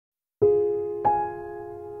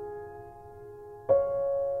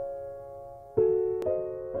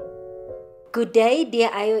Good day, dear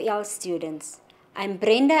IOL students. I'm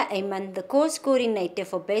Brenda Eiman, the course coordinator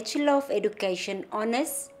for Bachelor of Education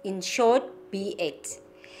Honours, in short BEDH.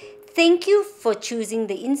 Thank you for choosing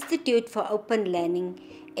the Institute for Open Learning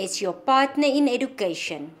as your partner in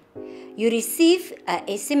education. You receive a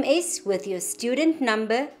SMS with your student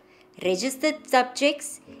number, registered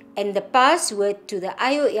subjects, and the password to the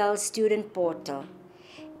IOL student portal.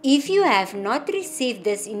 If you have not received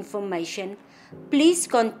this information, please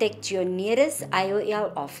contact your nearest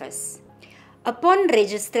IOL office. Upon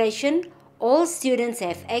registration, all students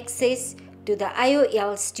have access to the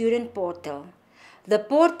IOL student portal. The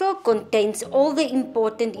portal contains all the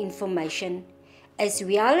important information as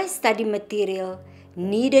well as study material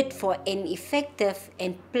needed for an effective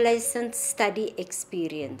and pleasant study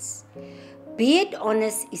experience. BEDH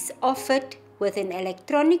Honours is offered with an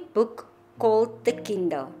electronic book called the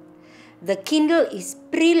Kindle. The Kindle is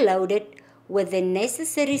preloaded with the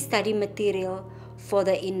necessary study material for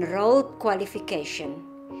the enrolled qualification.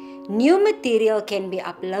 New material can be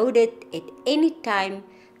uploaded at any time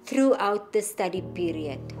throughout the study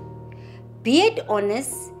period. BEDH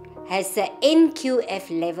Honours has a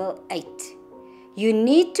NQF level 8. You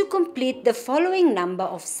need to complete the following number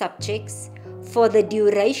of subjects for the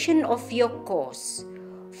duration of your course.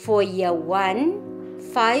 For year 1,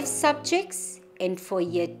 5 subjects, and for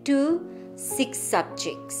year 2, 6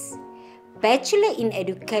 subjects. Bachelor in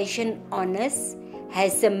Education Honours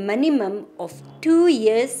has a minimum of 2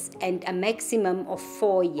 years and a maximum of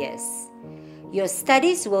 4 years. Your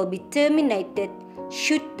studies will be terminated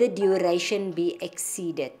should the duration be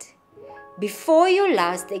exceeded. Before your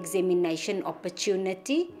last examination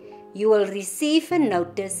opportunity, you will receive a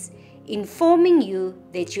notice informing you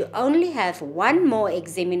that you only have one more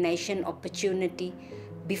examination opportunity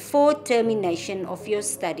before termination of your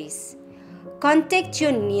studies. Contact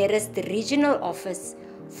your nearest regional office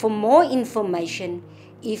for more information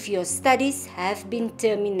if your studies have been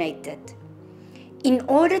terminated. In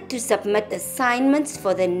order to submit assignments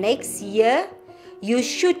for the next year, you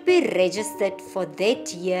should be registered for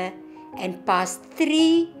that year and pass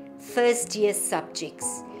 3 first-year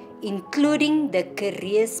subjects, including the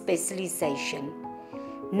career specialization.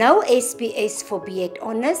 No SPS for BEDH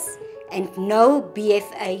Honours and no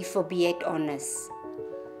BFA for BEDH Honours.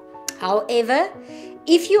 However,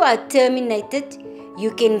 if you are terminated, you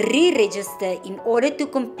can re-register in order to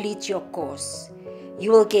complete your course.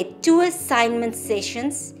 You will get 2 assignment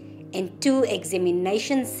sessions and 2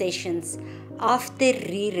 examination sessions after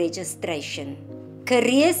re-registration.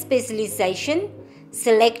 Career specialization,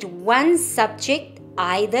 select one subject,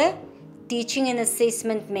 either teaching and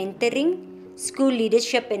assessment mentoring, school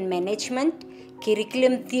leadership and management,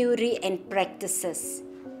 curriculum theory and practices.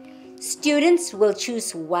 Students will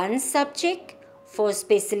choose one subject for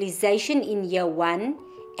specialization in year 1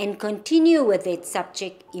 and continue with that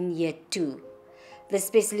subject in year 2. The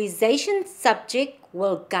specialization subject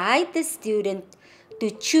will guide the student to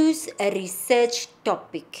choose a research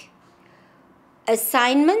topic.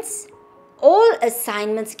 Assignments. All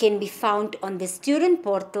assignments can be found on the student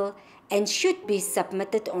portal and should be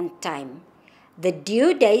submitted on time. The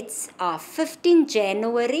due dates are 15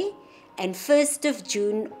 January and 1st of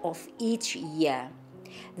June of each year.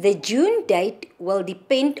 The June date will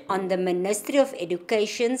depend on the Ministry of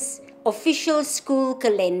Education's official school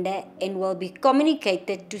calendar and will be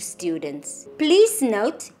communicated to students. Please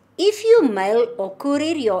note, if you mail or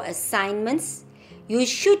courier your assignments, you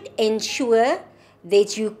should ensure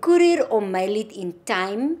that you courier or mail it in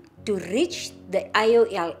time to reach the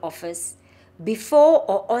IOL office before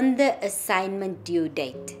or on the assignment due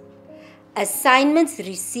date. Assignments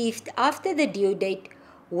received after the due date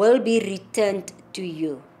will be returned to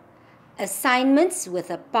you. Assignments with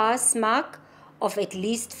a pass mark of at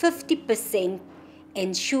least 50%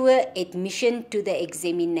 ensure admission to the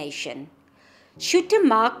examination. Should a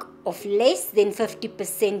mark of less than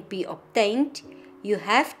 50% be obtained, you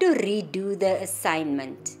have to redo the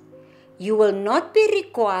assignment. You will not be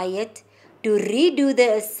required to redo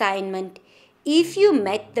the assignment if you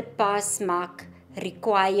met the pass mark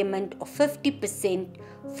requirement of 50%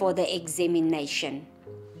 for the examination.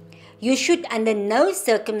 You should under no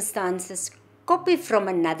circumstances copy from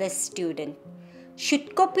another student.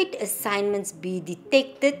 Should copied assignments be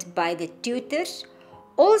detected by the tutors,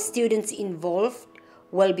 all students involved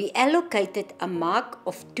will be allocated a mark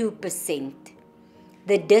of 2%.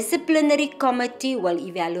 The disciplinary committee will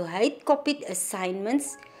evaluate copied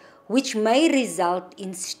assignments, which may result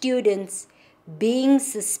in students being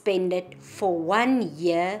suspended for 1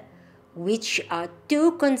 year, which are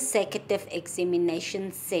 2 consecutive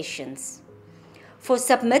examination sessions. For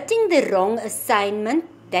submitting the wrong assignment,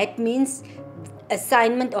 that means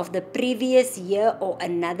assignment of the previous year or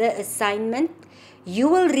another assignment, you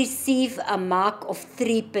will receive a mark of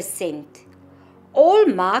 3%. All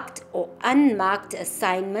marked or unmarked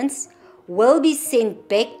assignments will be sent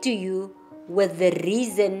back to you with the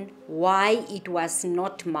reason why it was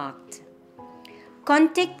not marked.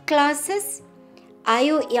 Contact classes.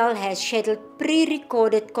 IOL has scheduled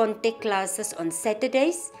pre-recorded contact classes on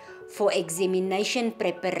Saturdays for examination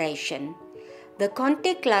preparation. The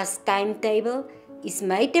contact class timetable is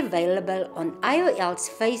made available on IOL's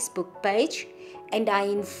Facebook page and are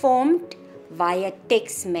informed via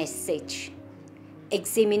text message.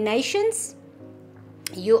 Examinations.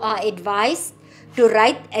 You are advised to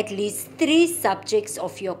write at least 3 subjects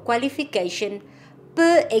of your qualification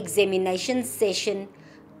per examination session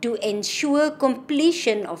to ensure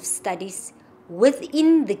completion of studies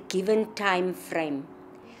within the given time frame.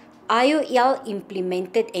 IOL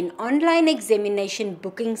implemented an online examination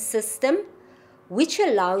booking system which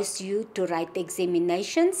allows you to write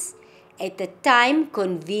examinations at a time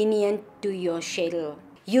convenient to your schedule.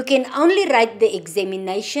 You can only write the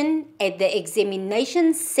examination at the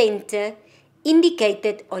examination center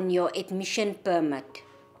indicated on your admission permit.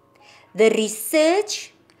 The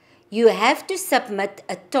research, you have to submit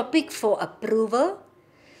a topic for approval.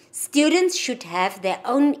 Students should have their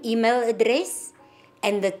own email address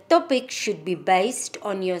and the topic should be based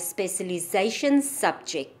on your specialization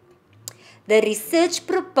subject. The research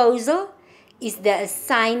proposal is the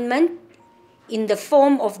assignment in the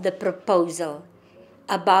form of the proposal.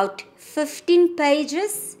 About 15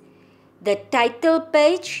 pages, the title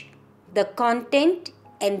page, the content,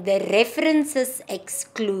 and the references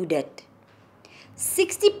excluded.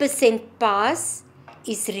 60% pass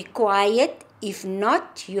is required. If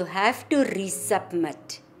not, you have to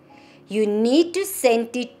resubmit. You need to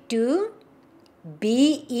send it to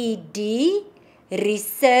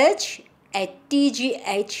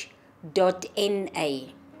bedresearch@tgh.na.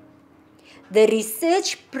 The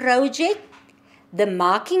research project, the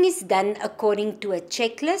marking is done according to a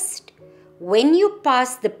checklist. When you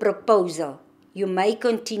pass the proposal, you may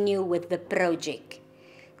continue with the project.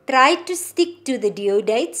 Try to stick to the due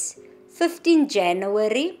dates: 15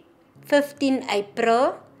 January, 15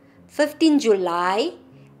 April, 15 July,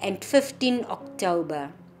 and 15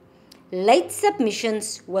 October. Late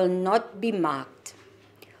submissions will not be marked.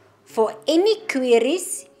 For any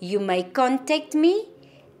queries, you may contact me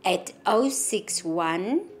at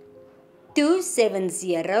 061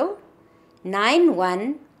 270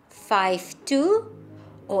 9152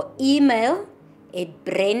 or email at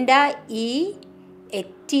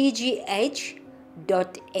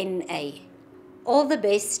brendae@tgh.na. All the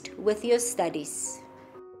best with your studies.